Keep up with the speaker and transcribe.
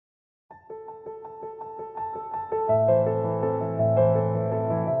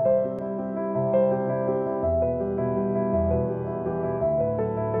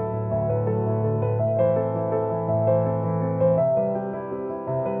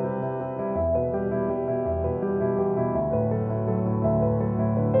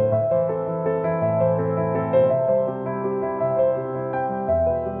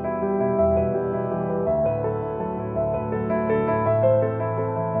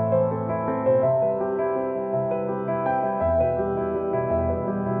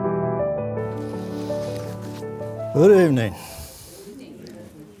Good evening.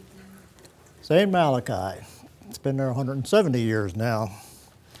 St. Malachi. It's been there 170 years now,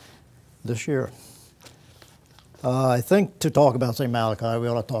 this year. I think to talk about St. Malachi, we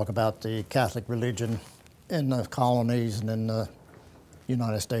ought to talk about the Catholic religion in the colonies and in the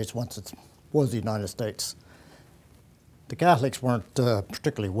United States once it was the United States. The Catholics weren't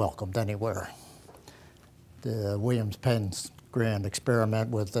particularly welcomed anywhere. The William Penn's grand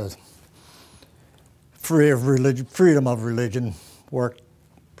experiment with the freedom of religion worked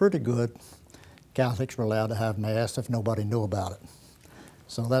pretty good. Catholics were allowed to have Mass if nobody knew about it.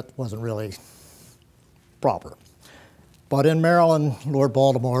 So that wasn't really proper. But in Maryland, Lord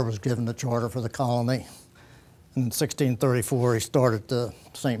Baltimore was given the charter for the colony. In 1634, he started the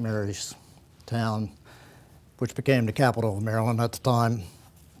St. Mary's town, which became the capital of Maryland at the time.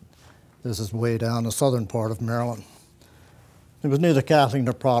 This is way down the southern part of Maryland. It was neither Catholic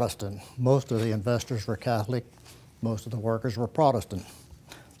nor Protestant. Most of the investors were Catholic, most of the workers were Protestant.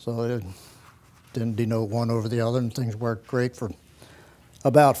 So it didn't denote one over the other, and things worked great for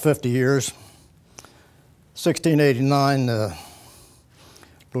about 50 years. 1689,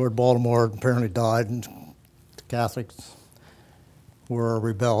 Lord Baltimore apparently died, and the Catholics were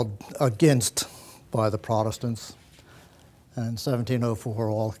rebelled against by the Protestants. And in 1704,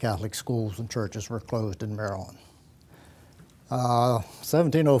 all Catholic schools and churches were closed in Maryland.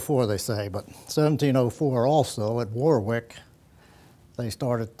 1704, they say, but 1704 also at Warwick, they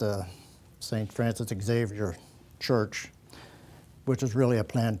started the St. Francis Xavier Church, which was really a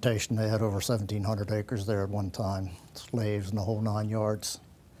plantation. They had over 1,700 acres there at one time, slaves and the whole 9 yards.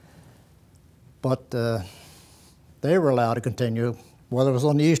 But they were allowed to continue, whether it was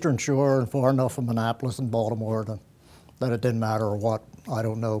on the eastern shore and far enough from Annapolis and Baltimore that it didn't matter or what, I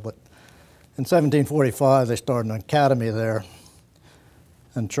don't know. But in 1745, they started an academy there.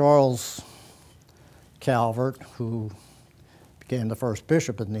 And Charles Calvert, who became the first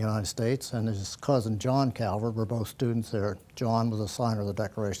bishop in the United States, and his cousin John Calvert were both students there. John was a signer of the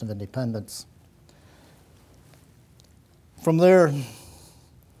Declaration of Independence. From there,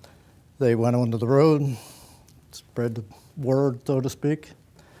 they went onto the road, spread the word, so to speak,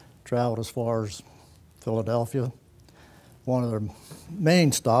 traveled as far as Philadelphia. One of their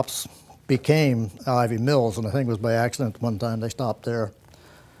main stops became Ivy Mills, and I think it was by accident one time they stopped there.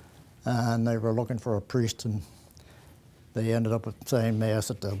 And they were looking for a priest, and they ended up saying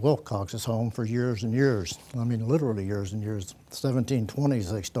Mass at the Wilcox's home for years and years. I mean, literally years and years.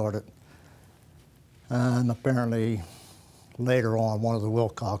 1720s they started. And apparently, later on, one of the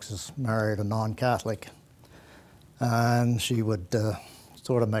Wilcoxes married a non-Catholic. And she would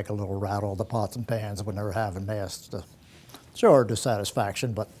sort of make a little rattle of the pots and pans when they were having Mass to show her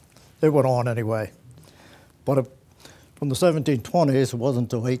dissatisfaction, but it went on anyway. But from the 1720s, it wasn't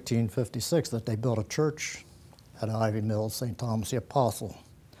until 1856 that they built a church at Ivy Mills, St. Thomas the Apostle.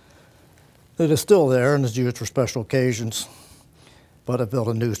 It is still there and is used for special occasions, but they built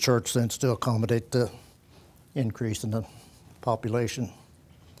a new church since to accommodate the increase in the population.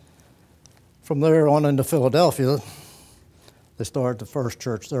 From there on into Philadelphia, they started the first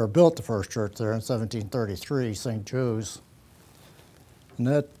church there, built the first church there in 1733, St. Joe's. And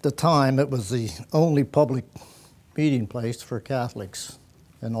at the time, it was the only public meeting place for Catholics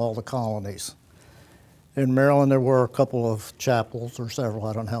in all the colonies. In Maryland, there were a couple of chapels, or several,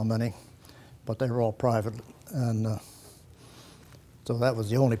 I don't know how many, but they were all private, and so that was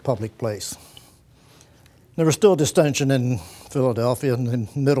the only public place. There was still dissension in Philadelphia in the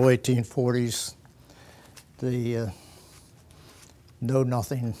middle 1840s. The Know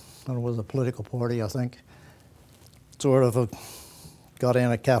Nothing, it was a political party, I think, sort of got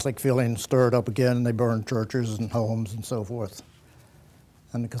anti-Catholic feeling stirred up again, and they burned churches and homes and so forth.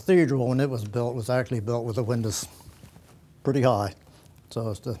 And the cathedral, when it was built, was actually built with the windows pretty high,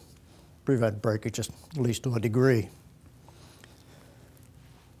 so as to prevent breakage, at least to a degree.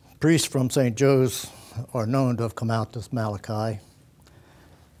 Priests from St. Joe's are known to have come out to Malachi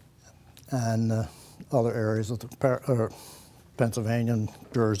and other areas of Pennsylvania and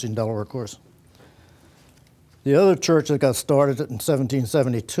Jersey and Delaware, of course. The other church that got started in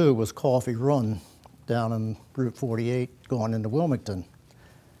 1772 was Coffee Run down on Route 48 going into Wilmington.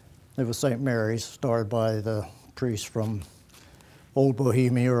 It was St. Mary's, started by the priest from Old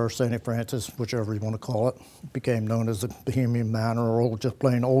Bohemia or St. Francis, whichever you want to call it. It became known as the Bohemian Manor or just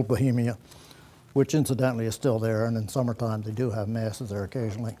plain Old Bohemia, which incidentally is still there, and in summertime they do have Masses there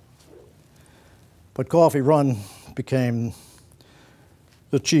occasionally. But Coffee Run became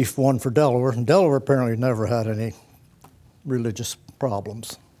the chief one for Delaware, and Delaware apparently never had any religious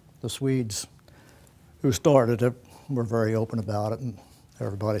problems. The Swedes who started it were very open about it, and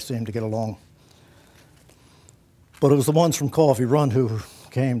everybody seemed to get along. But it was the ones from Coffee Run who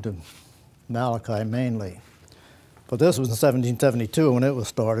came to Malachi mainly. But this was in 1772 when it was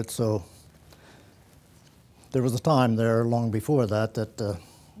started, so there was a time there long before that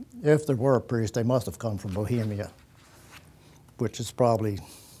if there were a priest, they must have come from Bohemia, which is probably,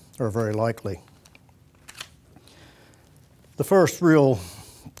 or very likely. The first real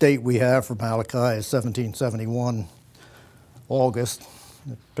date we have for Malachi is 1771, August.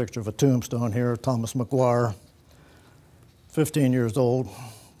 A picture of a tombstone here, Thomas McGuire, 15 years old,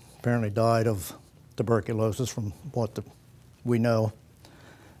 apparently died of tuberculosis from what we know.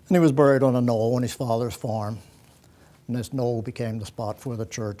 And he was buried on a knoll on his father's farm. And this knoll became the spot for the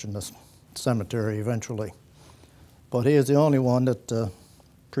church and the cemetery eventually. But he is the only one that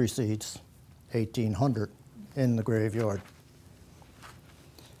precedes 1800 in the graveyard.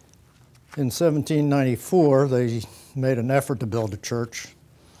 In 1794, they made an effort to build a church,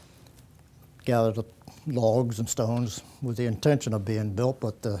 gathered up logs and stones with the intention of being built,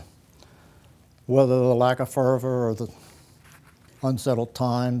 but whether the lack of fervor or the unsettled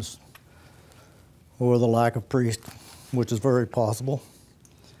times or the lack of priests, which is very possible,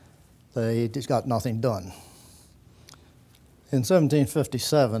 they just got nothing done. In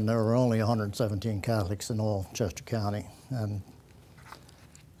 1757, there were only 117 Catholics in all Chester County, and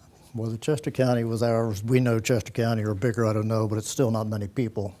whether Chester County was ours, we know Chester County or bigger, I don't know, but it's still not many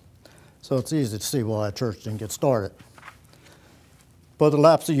people. So it's easy to see why a church didn't get started. But the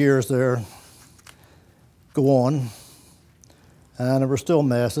lapse of years there go on, and there were still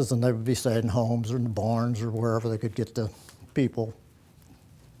masses, and they would be staying in homes or in barns or wherever they could get the people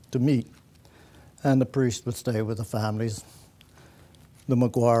to meet. And the priest would stay with the families, the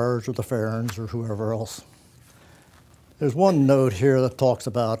McGuires or the Farrens or whoever else. There's one note here that talks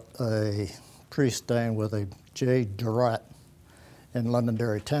about a priest staying with a J. Durrett in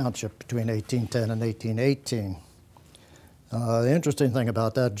Londonderry Township between 1810 and 1818. The interesting thing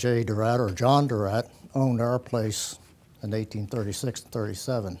about that, J. Durrett or John Durrett owned our place in 1836 and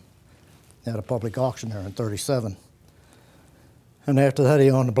 37. He had a public auction there in 37. And after that,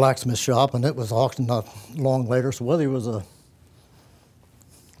 he owned a blacksmith shop, and it was auctioned not long later. So whether he was a,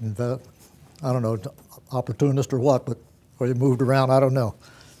 I don't know, opportunist or what, but or he moved around, I don't know.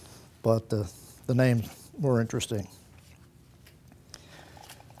 But the names were interesting.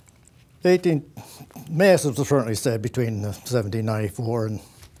 Masses were certainly said between 1794 and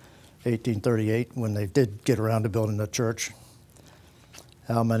 1838 when they did get around to building the church.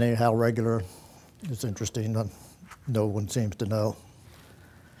 How many, how regular, it's interesting. No one seems to know.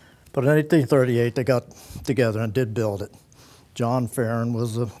 But in 1838, they got together and did build it. John Farren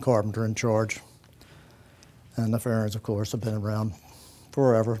was the carpenter in charge. And the Farrens, of course, have been around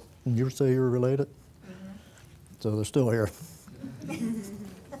forever. And you say you're related? Mm-hmm. So they're still here.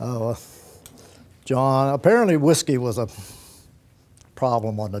 John, apparently whiskey was a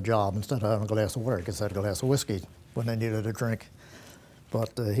problem on the job. Instead of having a glass of water, he had a glass of whiskey when they needed a drink.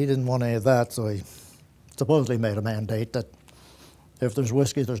 But he didn't want any of that, so he supposedly made a mandate that if there's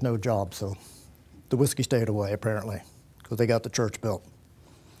whiskey, there's no job. So the whiskey stayed away, apparently, because they got the church built.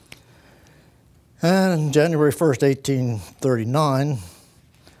 And January 1st, 1839,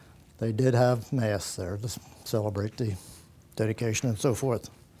 they did have Mass there to celebrate the dedication and so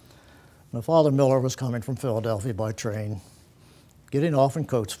forth. Now, Father Miller was coming from Philadelphia by train, getting off in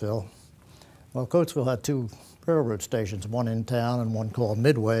Coatesville. Well, Coatesville had two railroad stations, one in town and one called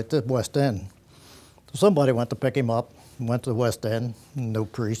Midway at the West End. So somebody went to pick him up and went to the West End, no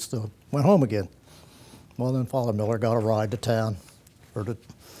priest, so went home again. Well, then Father Miller got a ride to town, or to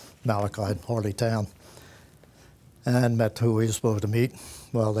Malachi, hardly town, and met who he was supposed to meet.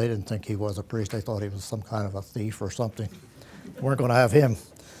 Well, they didn't think he was a priest. They thought he was some kind of a thief or something. They weren't going to have him.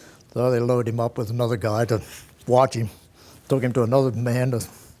 So they loaded him up with another guy to watch him, took him to another man to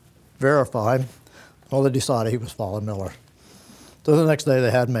verify him. Well, they decided he was Father Miller. So the next day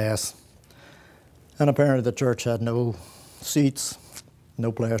they had Mass. And apparently the church had no seats,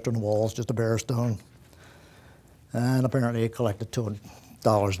 no plaster on the walls, just a bare stone. And apparently he collected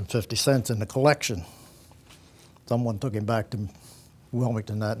 $2.50 in the collection. Someone took him back to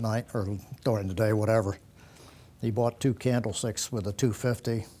Wilmington that night, or during the day, whatever. He bought 2 candlesticks with a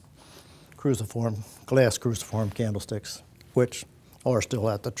 $2.50 cruciform, glass cruciform candlesticks, which are still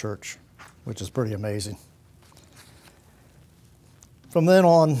at the church, which is pretty amazing. From then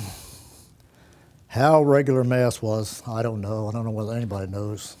on, how regular Mass was, I don't know. I don't know whether anybody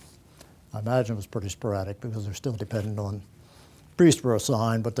knows. I imagine it was pretty sporadic because they're still dependent on priests were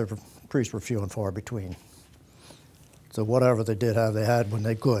assigned, but their priests were few and far between. So whatever they did have, they had when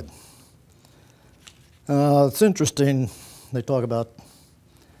they could. It's interesting, they talk about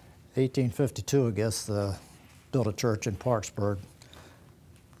 1852, I guess, the built a church in Parkesburg,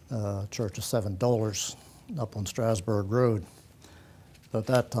 Church of $7 up on Strasburg Road. But at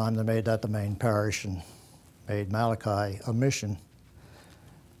that time, they made that the main parish and made Malachi a mission.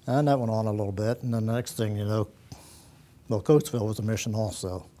 And that went on a little bit, and then the next thing you know, well, Coatesville was a mission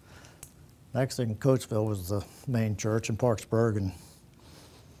also. Next thing, Coatesville was the main church in Parkesburg, and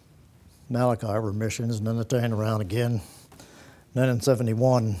Malachi were missions, and then they turned around again. Then in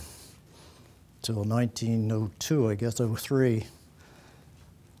 71 till 1902, I guess, 03,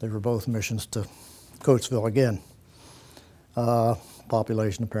 they were both missions to Coatesville again.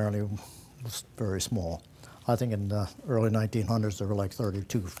 Population apparently was very small. I think in the early 1900s there were like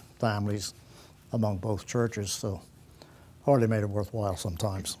 32 families among both churches, so hardly made it worthwhile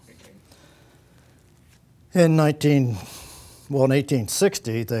sometimes. In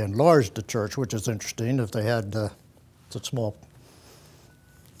 1860, they enlarged the church, which is interesting. If they had such small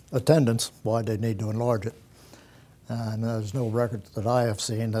attendance, why did they need to enlarge it? And there's no record that I have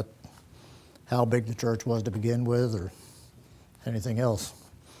seen that how big the church was to begin with or anything else.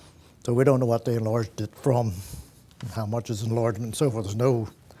 So we don't know what they enlarged it from, how much is enlargement and so forth. There's no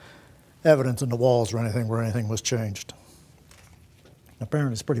evidence in the walls or anything where anything was changed.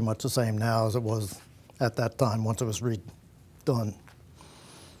 Apparently it's pretty much the same now as it was at that time once it was redone.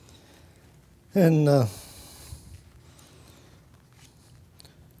 And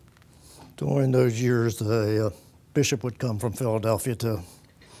during those years, the bishop would come from Philadelphia to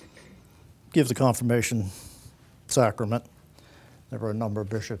give the confirmation sacrament. There were a number of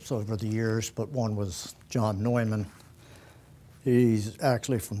bishops over the years, but one was John Neumann. He's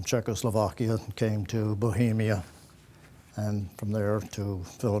actually from Czechoslovakia, came to Bohemia, and from there to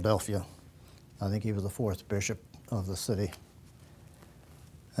Philadelphia. I think he was the fourth bishop of the city.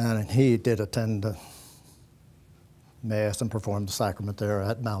 And he did attend the Mass and performed the sacrament there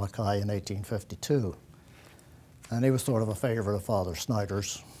at Malachi in 1852. And he was sort of a favorite of Father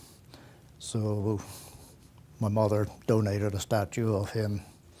Snyder's. So my mother donated a statue of him,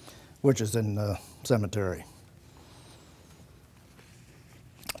 which is in the cemetery.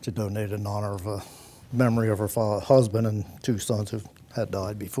 She donated in honor of a memory of her husband and two sons who had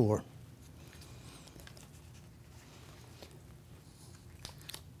died before.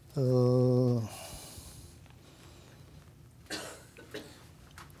 In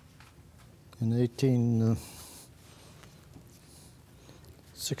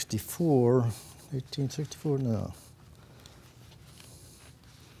 1864, no.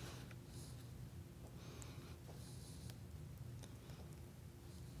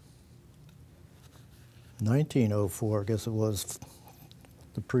 1904, I guess it was,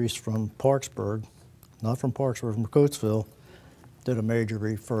 the priest from Parkesburg, not from Parkesburg, from Coatesville, did a major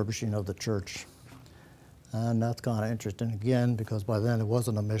refurbishing of the church. And that's kind of interesting again, because by then it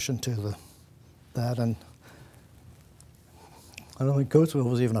wasn't a mission to that, and I don't think Coatesville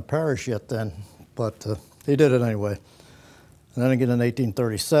was even a parish yet then, but he did it anyway. And then again in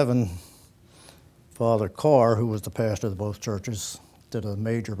 1837, Father Carr, who was the pastor of both churches, did a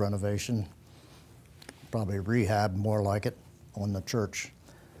major renovation, probably rehab more like it, on the church.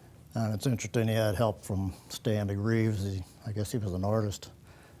 And it's interesting, he had help from Stanley Reeves, I guess he was an artist,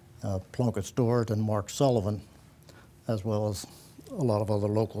 Plunkett Stewart and Mark Sullivan, as well as a lot of other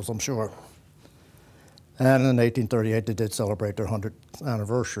locals, I'm sure. And in 1838, they did celebrate their 100th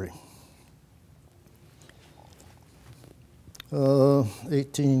anniversary.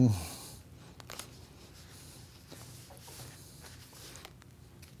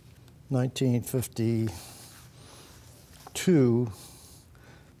 1952,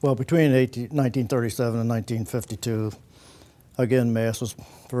 well, between 1937 and 1952, again, Mass was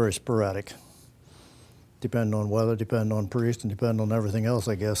very sporadic. Depending on weather, depending on priest, and depending on everything else,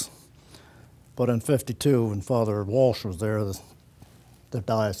 I guess. But in 52, when Father Walsh was there, the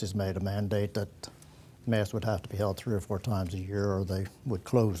diocese made a mandate that Mass would have to be held 3 or 4 times a year or they would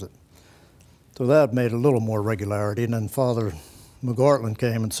close it. So that made a little more regularity. And then Father McGartland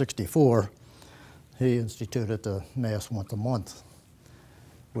came in 64. He instituted the Mass once a month,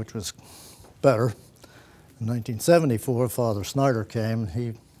 which was better. In 1974, Father Snyder came.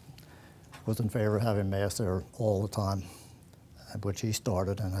 He was in favor of having Mass there all the time, which he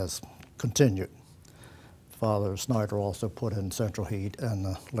started and has continued. Father Snyder also put in central heat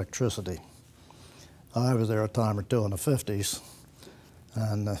and electricity. I was there a time or two in the 50s,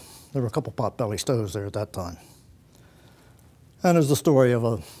 and there were a couple pot-belly stoves there at that time. And there's the story of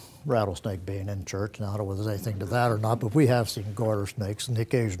a rattlesnake being in church. Now, I don't know whether there's anything to that or not, but we have seen garter snakes and the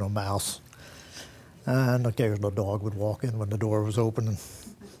occasional mouse. And the occasional dog would walk in when the door was open and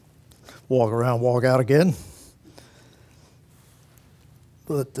walk around, walk out again.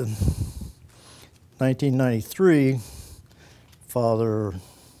 But 1993, Father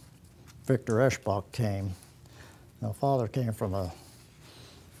Victor Eschbach came. Now, Father came from a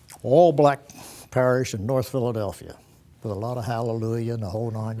all-black parish in North Philadelphia with a lot of hallelujah and the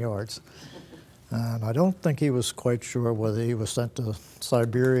whole 9 yards. And I don't think he was quite sure whether he was sent to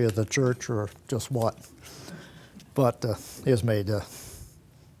Siberia, the church, or just what. But he was made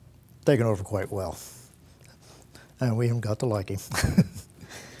taken over quite well. And we even got to like him.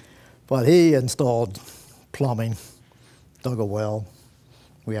 But he installed plumbing, dug a well.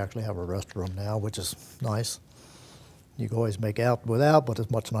 We actually have a restroom now, which is nice. You can always make out without, but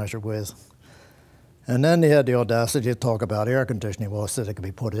it's much nicer with. And then he had the audacity to talk about air conditioning. Well, I said it could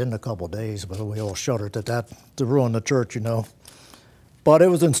be put in a couple of days, but we all shuddered at that to ruin the church, you know. But it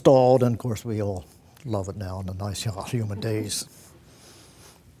was installed, and of course we all love it now in the nice hot humid days.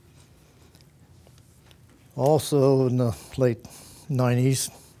 Also in the late 90s,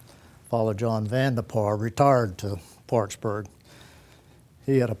 Father John Van de Par retired to Parkesburg.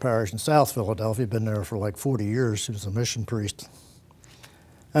 He had a parish in South Philadelphia, been there for like 40 years. He was a mission priest.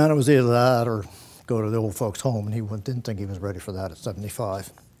 And it was either that or go to the old folks' home, and he didn't think he was ready for that at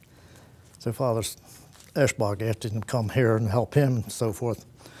 75. So Father Eschbach asked him to come here and help him and so forth.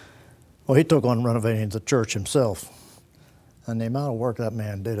 Well, he took on renovating the church himself, and the amount of work that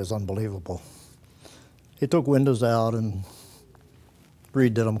man did is unbelievable. He took windows out and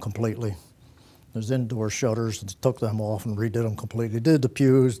redid them completely. There's indoor shutters, and took them off and redid them completely. Did the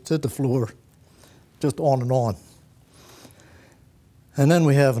pews, did the floor, just on and on. And then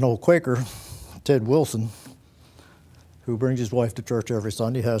we have an old Quaker, Ted Wilson, who brings his wife to church every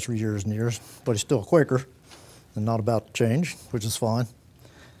Sunday, has for years and years, but he's still a Quaker and not about to change, which is fine.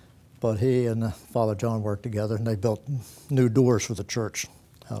 But he and Father John worked together, and they built new doors for the church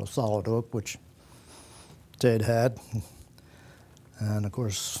out of solid oak, which Ted had. And of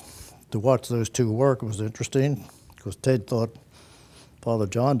course, to watch those two work was interesting, because Ted thought Father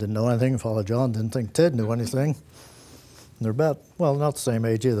John didn't know anything, Father John didn't think Ted knew anything. And they're about, well, not the same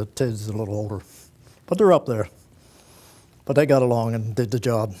age either. Ted's a little older, but they're up there. But they got along and did the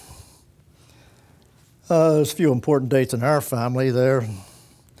job. There's a few important dates in our family there.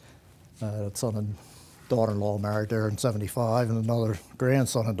 Son and daughter-in-law married there in '75, and another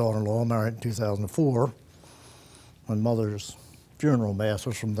grandson and daughter-in-law married in 2004. My mother's funeral mass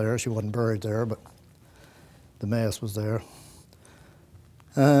was from there. She wasn't buried there, but the mass was there.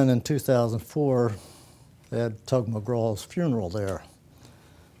 And in 2004, they had Tug McGraw's funeral there.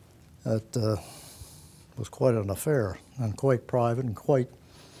 That was quite an affair, and quite private and quite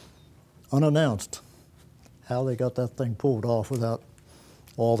unannounced. How they got that thing pulled off without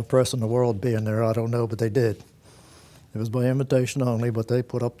all the press in the world being there, I don't know, but they did. It was by invitation only, but they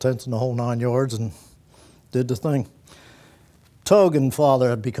put up tents in the whole 9 yards and did the thing. Tug and Father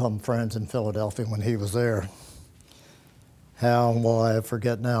had become friends in Philadelphia when he was there. How and why, I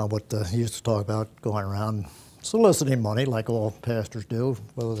forget now, but he used to talk about going around soliciting money like all pastors do,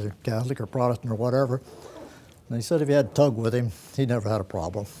 whether they're Catholic or Protestant or whatever. And he said if you had Tug with him, he never had a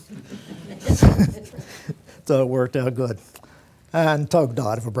problem. So it worked out good. And Tug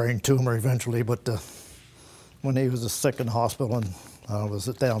died of a brain tumor eventually, but when he was sick in the hospital and was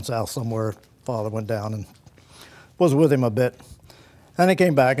down south somewhere, Father went down and was with him a bit. And he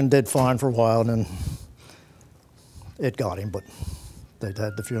came back and did fine for a while, and then it got him, but they'd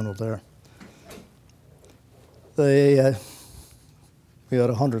had the funeral there. We had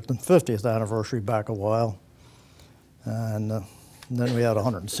a 150th anniversary back a while, and then we had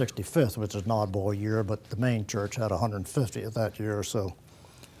 165th, which is an oddball year, but the main church had 150th that year, so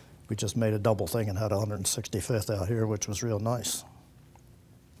we just made a double thing and had 165th out here, which was real nice.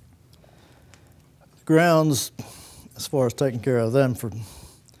 The grounds, as far as taking care of them, for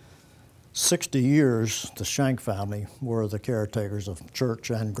 60 years, the Shank family were the caretakers of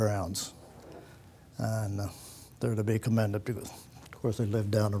church and grounds. And they're to be commended because, of course, they live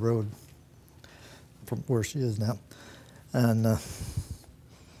down the road from where she is now. And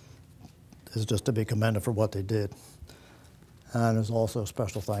it's just to be commended for what they did. And there's also a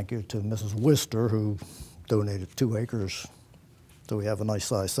special thank you to Mrs. Wister, who donated 2 acres. So we have a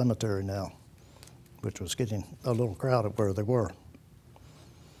nice-sized cemetery now, which was getting a little crowded where they were.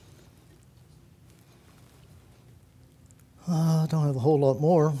 I don't have a whole lot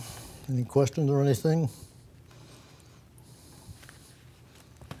more. Any questions or anything?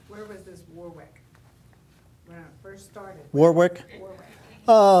 Where was this Warwick when it first started? Warwick?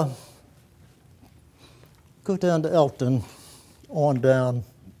 Warwick. Go down to Elkton, on down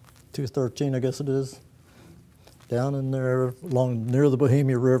 213, I guess it is. Down in there, near the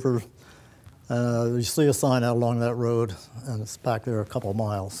Bohemia River. You see a sign out along that road, and it's back there a couple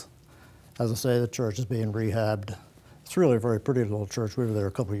miles. As I say, the church is being rehabbed. It's really a very pretty little church. We were there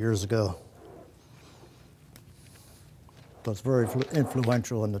a couple of years ago. So it's very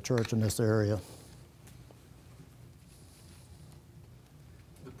influential in the church in this area.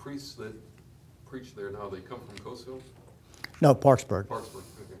 The priests that preach there now, they come from Coastville? No, Parkesburg. Parkesburg,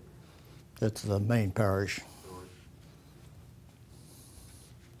 okay. It's the main parish. All right.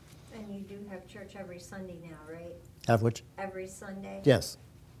 And you do have church every Sunday now, right? Have which? Every Sunday? Yes,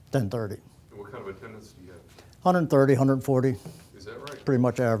 10:30. And what kind of attendance do you have? 130, 140, Is that right? pretty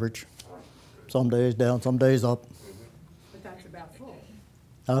much average. Some days down, some days up. But that's about full.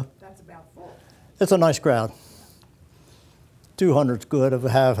 Huh? That's about full. It's a nice crowd. 200's good. If we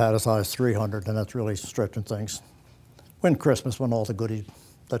have had as high as 300, then that's really stretching things. When Christmas, when all the goodies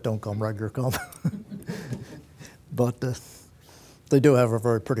that don't come regular come. But they do have a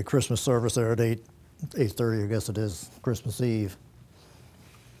very pretty Christmas service there at 8:30, I guess it is, Christmas Eve.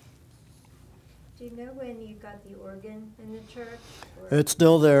 Do you know when you got the organ in the church? Or- It's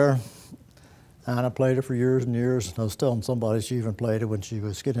still there. Anna played it for years and years. I was telling somebody she even played it when she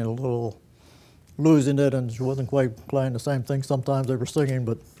was getting a little, losing it, and she wasn't quite playing the same thing. Sometimes they were singing,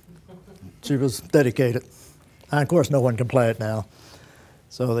 but she was dedicated. And of course, no one can play it now.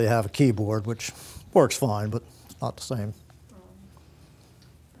 So they have a keyboard, which works fine, but it's not the same.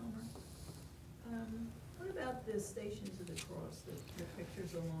 Elmer, what about the Stations of the Cross, the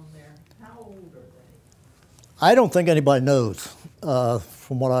pictures along there? How old are they? I don't think anybody knows,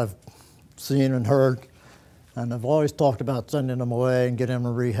 from what I've seen and heard. And I've always talked about sending them away and getting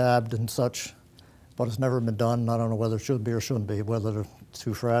them rehabbed and such, but it's never been done. I don't know whether it should be or shouldn't be, whether they're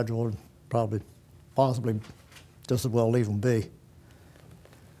too fragile, probably, possibly just as well leave them be.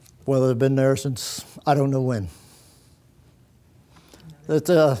 Whether they've been there since, I don't know when. It's,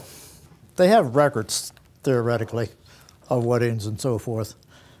 they have records, theoretically, of weddings and so forth,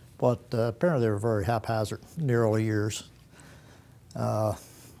 but apparently they were very haphazard in the early years.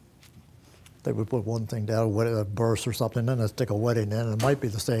 They would put one thing down, a birth or something, then they'd stick a wedding in, and it might be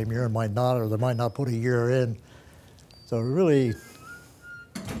the same year, it might not, or they might not put a year in. So we really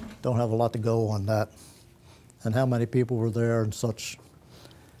don't have a lot to go on that. And how many people were there and such.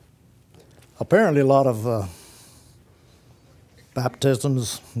 Apparently a lot of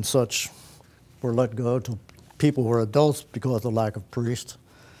baptisms and such were let go to people who were adults because of the lack of priests.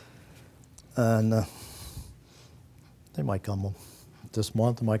 And they might come this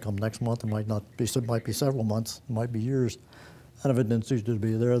month, it might come next month, it might not be, it might be several months, it might be years. And if it didn't suit you to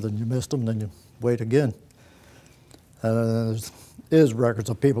be there, then you missed them, then you wait again. There is records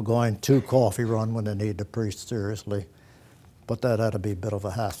of people going to Coffee Run when they need the priest seriously, but that had to be a bit of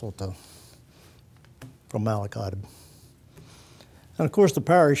a hassle from Malachi. And of course the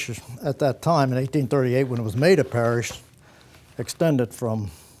parish at that time, in 1838, when it was made a parish, extended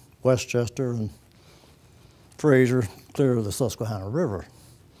from Westchester and Fraser clear to the Susquehanna River.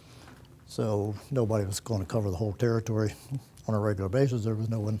 So nobody was going to cover the whole territory on a regular basis. There was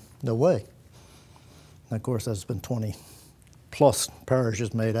no way. And of course, there's been 20 plus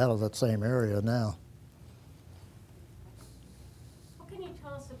parishes made out of that same area now. What can you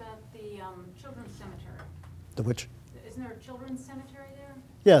tell us about the children's cemetery? The which? Isn't there a children's cemetery there?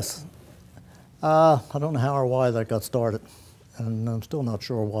 Yes. I don't know how or why that got started, and I'm still not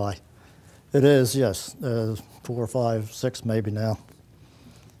sure why. It is, yes, 4, 5, 6 maybe now.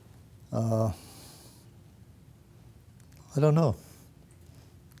 I don't know.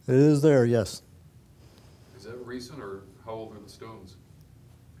 It is there, yes. Is that recent, or how old are the stones?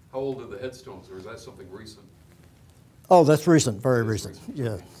 How old are the headstones, or is that something recent? Oh, that's recent, very It is recent,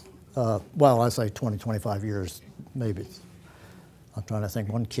 yeah. Well, I say 20, 25 years, maybe. I'm trying to think.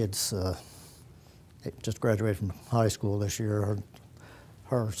 One kid's just graduated from high school this year.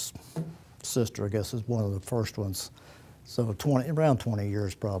 Her sister, I guess, is one of the first ones. So around 20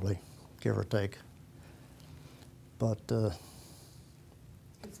 years probably, give or take. But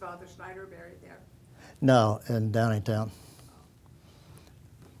Is Father Schneider buried there? no, in Downingtown,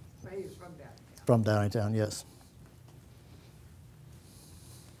 Well, he was from there. from Downingtown, yes.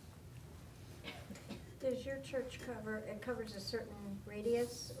 Does your church it covers a certain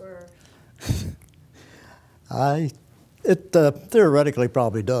radius, or? It theoretically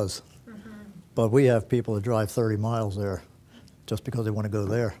probably does. But we have people that drive 30 miles there just because they want to go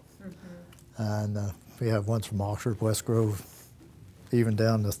there. And we have ones from Oxford, West Grove, even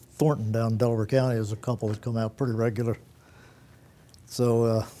down to Thornton, down in Delaware County. There's a couple that come out pretty regular.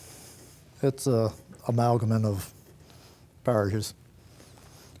 So it's a amalgamation of parishes.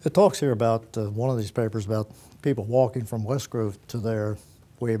 It talks here about one of these papers about people walking from West Grove to there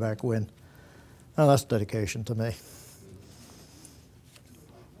way back when. Now that's dedication to me.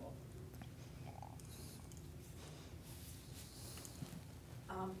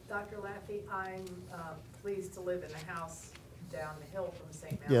 pleased to live in the house down the hill from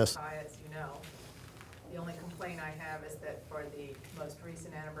St. Yes. Malachi, as you know. The only complaint I have is that for the most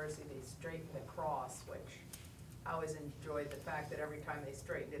recent anniversary, they straightened the cross, which I always enjoyed the fact that every time they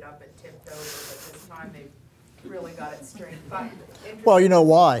straightened it up, it tipped over, but this time they really got it straight. But Well, you know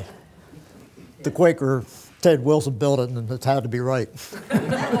why? The Quaker Ted Wilson built it, and it had to be right.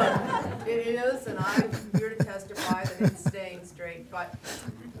 It is, and I'm here to testify that it's staying straight. But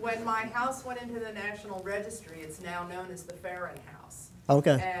when my house went into the National Registry, it's now known as the Farron House.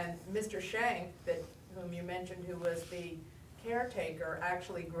 Okay. And Mr. Shank, whom you mentioned, who was the caretaker,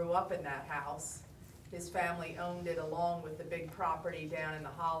 actually grew up in that house. His family owned it along with the big property down in the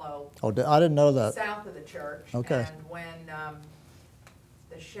hollow Oh, I didn't know that. south of the church. Okay. And when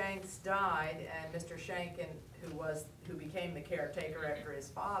the Shanks died, and Mr. Shank, who became the caretaker after his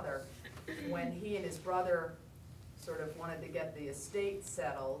father, when he and his brother sort of wanted to get the estate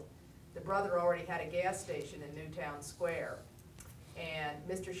settled, the brother already had a gas station in Newtown Square. And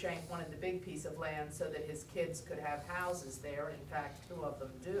Mr. Shank wanted the big piece of land so that his kids could have houses there. In fact, 2 of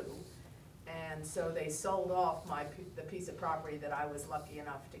them do. And so they sold off the piece of property that I was lucky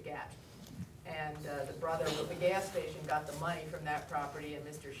enough to get. And the brother with the gas station got the money from that property, and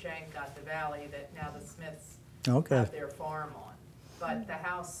Mr. Shank got the valley that now the Smiths Okay. have their farm on. But the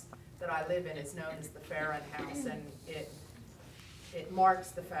house that I live in is known as the Farron House, and it marks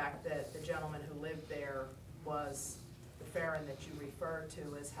the fact that the gentleman who lived there was the Farron that you refer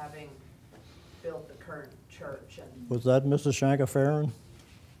to as having built the current church. And Was that Mrs. Shank of Farron?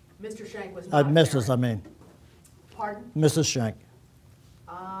 Mr. Shank was not Mrs., I Farron. mean. Pardon? Mrs. Shank.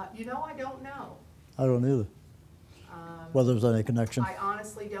 You know, I don't know. I don't either. Whether there's any connection. I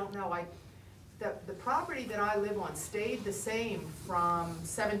honestly don't know. The property that I live on stayed the same from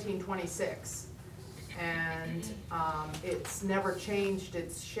 1726, and it's never changed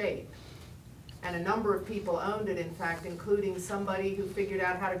its shape. And a number of people owned it, in fact, including somebody who figured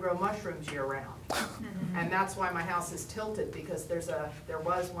out how to grow mushrooms year-round. And that's why my house is tilted, because there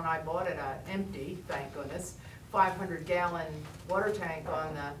was, when I bought it, empty, thank goodness, 500-gallon water tank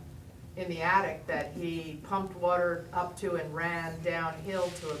in the attic that he pumped water up to and ran downhill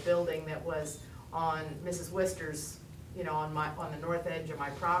to a building that was on Mrs. Wister's, on the north edge of my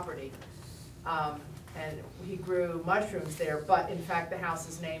property. And he grew mushrooms there, but in fact the house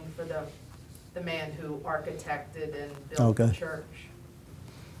is named for the man who architected and built the Okay. church.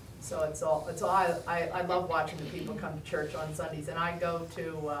 So I love watching the people come to church on Sundays, and I go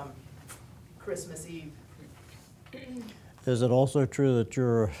to Christmas Eve. Is it also true that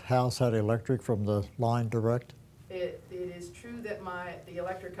your house had electric from the line direct? It is true that the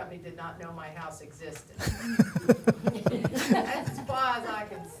electric company did not know my house existed. As far as I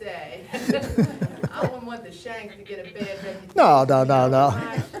can say. I wouldn't want the Shanks to get a bad reputation. No. When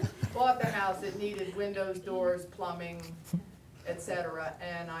I bought the house, it needed windows, doors, plumbing, etc.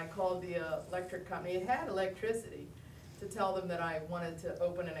 And I called the electric company. It had electricity, to tell them that I wanted to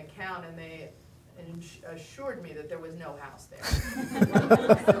open an account, and they assured me that there was no house there.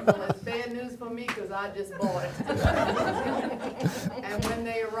 I said, well, it's bad news for me because I just bought it. And when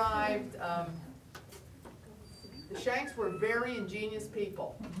they arrived, the Shanks were very ingenious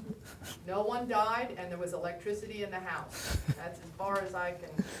people. No one died, and there was electricity in the house. That's as far as I can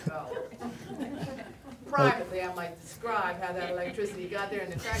go. Privately, I might describe how that electricity got there,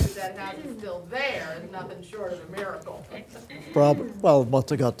 and the fact that house is still there is nothing short of a miracle. Well, once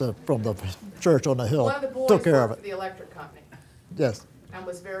they got from the church on the hill, One of the boys took care of worked for it. the electric company Yes. and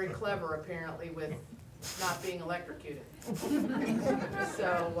was very clever, apparently, with not being electrocuted.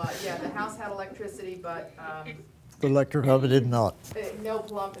 So, yeah, the house had electricity, but The electric company did not. no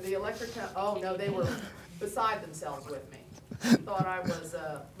plumb. The electric, oh no, they were beside themselves with me. Thought I was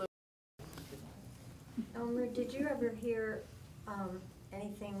Elmer, did you ever hear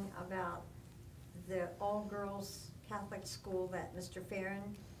anything about the all-girls Catholic school that Mr.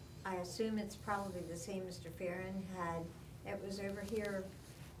 Farron, I assume it's probably the same Mr. Farron had, it was over here,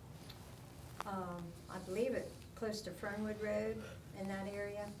 I believe it, close to Fernwood Road, in that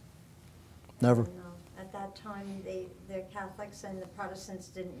area? Never. And, at that time, the Catholics and the Protestants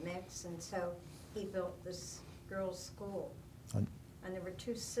didn't mix, and so he built this girls' school. And there were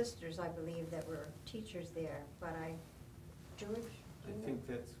 2 sisters, I believe, that were teachers there, but George? I think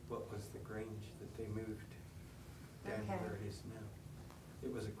that's what was the Grange that they moved down Okay. where it is now.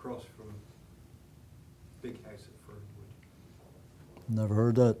 It was across from Big House at Fernwood. Never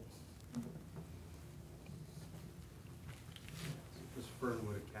heard that. It was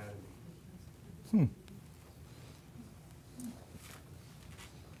Fernwood Academy.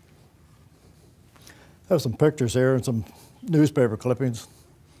 I have some pictures here and some newspaper clippings.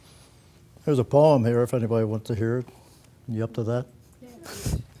 There's a poem here if anybody wants to hear it. You up to that?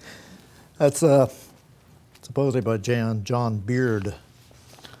 That's supposedly by John Beard,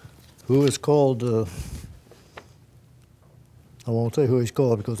 who is called, I won't say who he's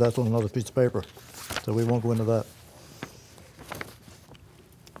called because that's on another piece of paper, so we won't go into that.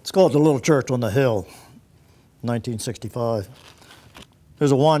 It's called The Little Church on the Hill, 1965.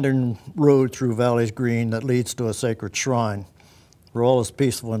 There's a wandering road through valleys green that leads to a sacred shrine, where all is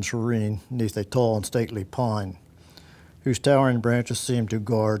peaceful and serene neath a tall and stately pine, whose towering branches seem to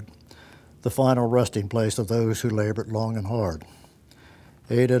guard the final resting place of those who labored long and hard,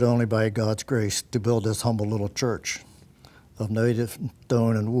 aided only by God's grace to build this humble little church of native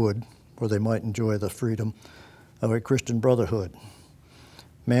stone and wood, where they might enjoy the freedom of a Christian brotherhood.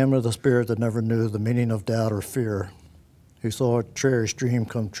 Man with a spirit that never knew the meaning of doubt or fear, who saw a cherished dream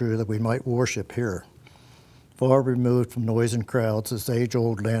come true that we might worship here. Far removed from noise and crowds, this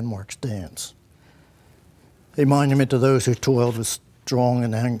age-old landmark stands, a monument to those who toiled with strong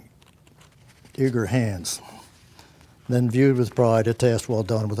and eager hands, then viewed with pride a task well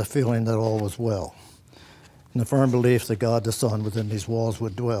done with a feeling that all was well, and the firm belief that God the Son within these walls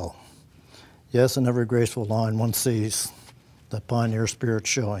would dwell. Yes, in every graceful line one sees that pioneer spirit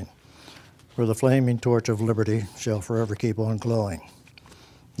showing, where the flaming torch of liberty shall forever keep on glowing.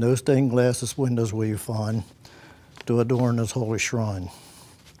 No stained glass windows will you find to adorn this holy shrine.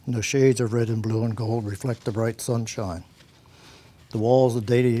 No shades of red and blue and gold reflect the bright sunshine. The walls,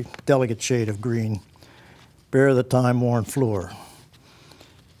 a delicate shade of green, bear the time-worn floor,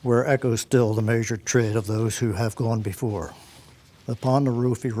 where echoes still the measured tread of those who have gone before. Upon the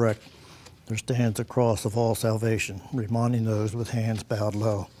roof erect, there stands a cross of all salvation, reminding those with hands bowed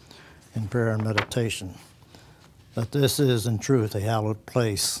low in prayer and meditation that this is in truth a hallowed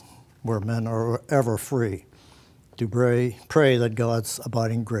place where men are ever free to pray that God's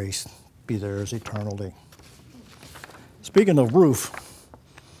abiding grace be theirs eternally. Speaking of roof,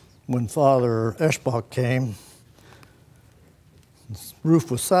 when Father Eschbach came, this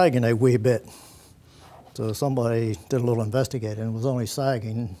roof was sagging a wee bit. So somebody did a little investigating and it was only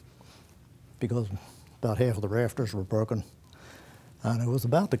sagging because about half of the rafters were broken and it was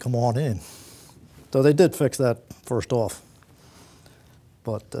about to come on in. So they did fix that first off.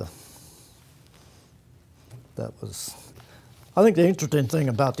 But that was, I think the interesting thing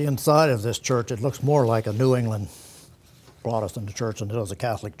about the inside of this church, it looks more like a New England Protestant church than it does a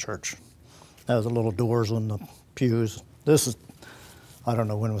Catholic church. It has the little doors on the pews. This is, I don't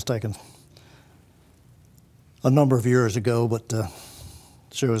know when it was taken, a number of years ago, but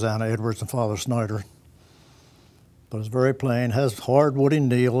shows Anna Edwards and Father Snyder. But it's very plain, has hard wooden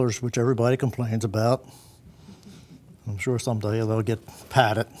nailers, which everybody complains about. I'm sure someday they'll get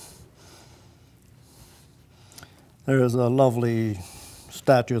padded. There's a lovely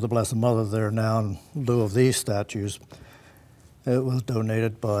statue of the Blessed Mother there now in lieu of these statues. It was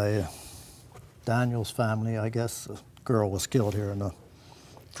donated by Daniel's family, I guess. A girl was killed here in a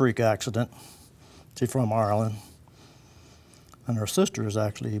freak accident. She's from Ireland. And her sister is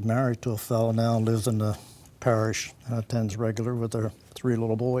actually married to a fellow now and lives in the parish and attends regular with their 3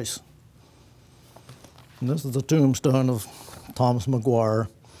 little boys. And this is the tombstone of Thomas McGuire.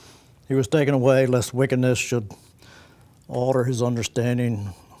 He was taken away lest wickedness should alter his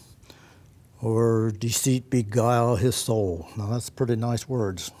understanding or deceit beguile his soul. Now that's pretty nice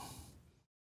words.